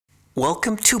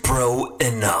Welcome to Bro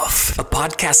Enough, a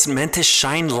podcast meant to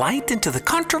shine light into the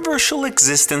controversial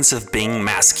existence of being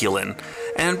masculine.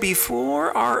 And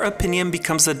before our opinion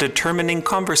becomes a determining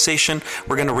conversation,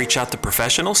 we're going to reach out to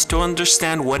professionals to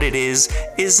understand what it is,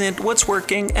 isn't, what's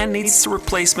working, and needs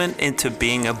replacement into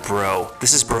being a bro.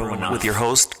 This is Bro Enough with your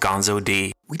host, Gonzo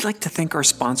D. We'd like to thank our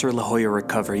sponsor, La Jolla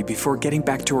Recovery, before getting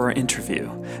back to our interview.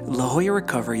 La Jolla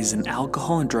Recovery is an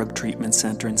alcohol and drug treatment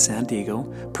center in San Diego,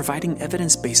 providing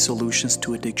evidence-based solutions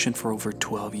to addiction for over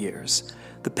 12 years.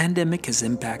 The pandemic has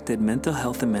impacted mental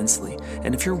health immensely,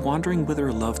 and if you're wondering whether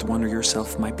a loved one or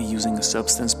yourself might be using a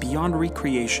substance beyond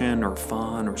recreation or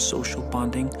fun or social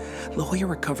bonding, La Jolla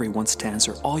Recovery wants to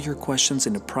answer all your questions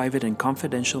in a private and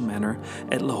confidential manner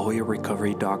at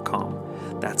lajollarecovery.com.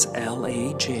 That's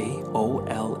LAJOLLA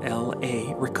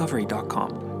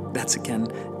recovery.com. That's again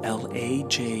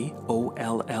LAJOLLA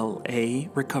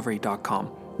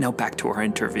recovery.com. Now back to our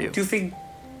interview. Do you think,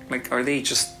 are they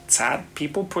just sad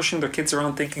people pushing their kids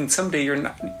around thinking someday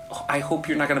I hope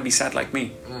you're not going to be sad like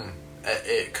me?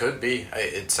 It could be.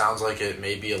 It sounds like it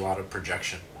may be a lot of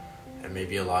projection. And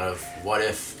maybe a lot of, what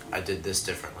if I did this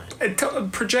differently?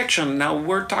 Projection. Now,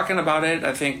 we're talking about it.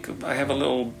 I think I have a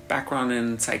little background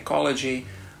in psychology.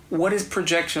 What is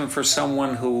projection for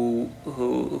someone who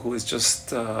is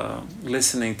just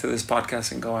listening to this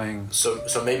podcast and going... So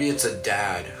maybe it's a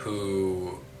dad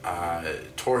who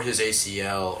tore his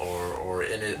ACL or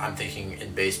in it, I'm thinking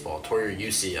in baseball, tore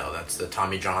your UCL. That's the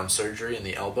Tommy John surgery in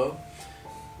the elbow.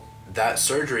 That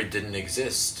surgery didn't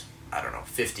exist,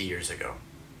 50 years ago.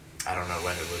 I don't know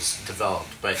when it was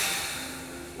developed, but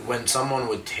when someone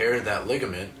would tear that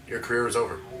ligament, your career was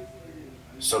over.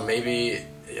 So maybe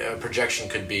a projection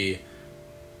could be,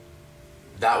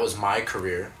 that was my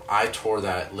career. I tore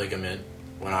that ligament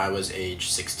when I was age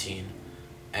 16,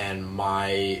 and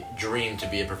my dream to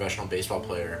be a professional baseball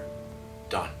player,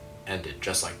 ended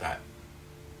just like that.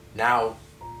 Now,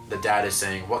 the dad is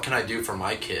saying, what can I do for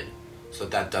my kid so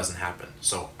that doesn't happen?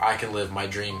 So I can live my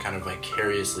dream kind of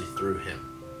vicariously through him.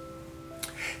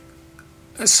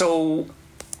 So,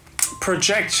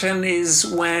 projection is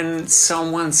when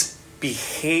someone's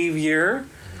behavior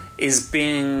is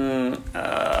being,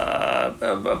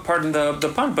 pardon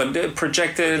the pun, but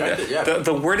projected yeah.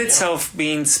 the word itself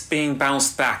being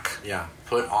bounced back. Yeah,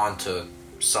 put onto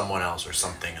someone else or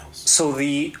something else. So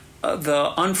the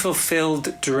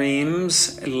unfulfilled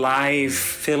dreams, life,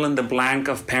 fill in the blank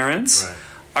of parents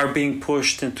are being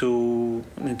pushed into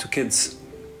kids.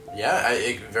 Yeah,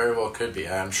 it very well could be.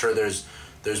 I'm sure there's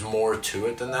more to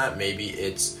it than that. Maybe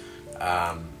it's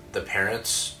the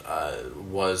parents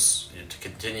was, to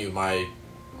continue my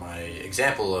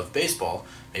example of baseball,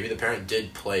 maybe the parent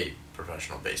did play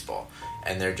professional baseball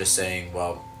and they're just saying,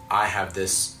 well, I have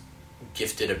this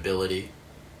gifted ability.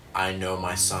 I know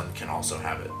my son can also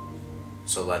have it.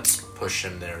 So let's push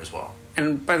him there as well.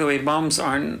 And by the way, moms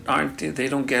aren't they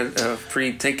don't get a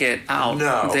free ticket out.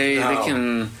 No, they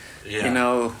can,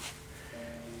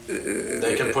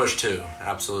 they can push too,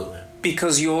 absolutely.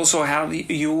 Because you also have,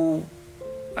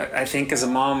 I think as a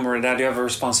mom or a dad, you have a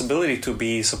responsibility to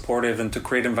be supportive and to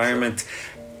create environment.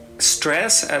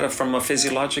 Stress, from a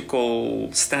physiological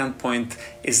standpoint,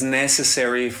 is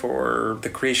necessary for the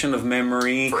creation of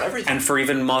memory for everything. And for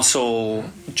even muscle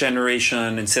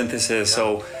generation and synthesis. Yeah.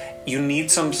 So you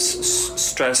need some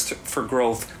stress for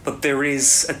growth, but there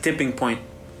is a tipping point.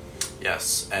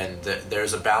 Yes, and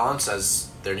there's a balance, as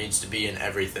there needs to be in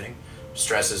everything.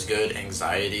 Stress is good,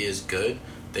 anxiety is good.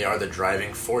 They are the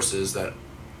driving forces that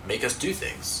make us do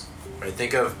things. Right?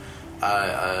 Think of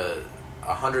a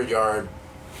 100-yard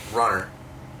runner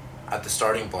at the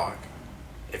starting block.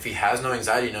 If he has no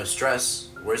anxiety, no stress,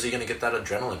 where's he going to get that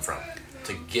adrenaline from?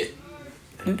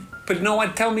 But no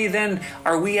one tell me then,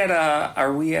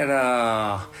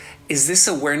 is this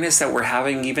awareness that we're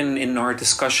having even in our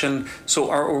discussion?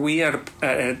 So are we at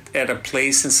a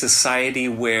place in society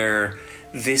where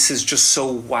this is just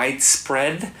so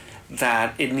widespread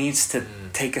that it needs to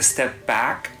take a step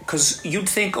back? Because you'd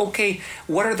think, okay,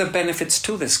 what are the benefits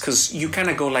to this? Because you kind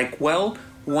of go like, well,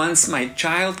 once my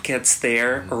child gets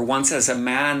there, or once as a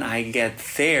man I get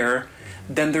there,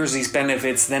 then there's these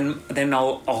benefits. Then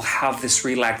I'll have this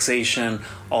relaxation.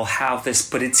 I'll have this,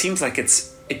 but it seems like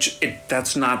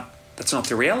that's not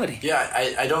the reality. Yeah,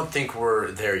 I don't think we're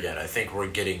there yet. I think we're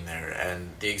getting there. And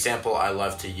the example I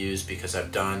love to use, because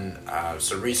I've done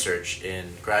some research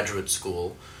in graduate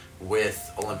school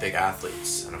with Olympic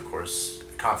athletes, and of course,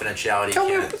 confidentiality.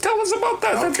 Tell us about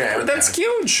that. Okay. That's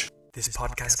huge. This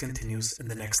podcast continues in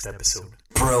the next episode.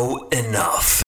 Bro Enough.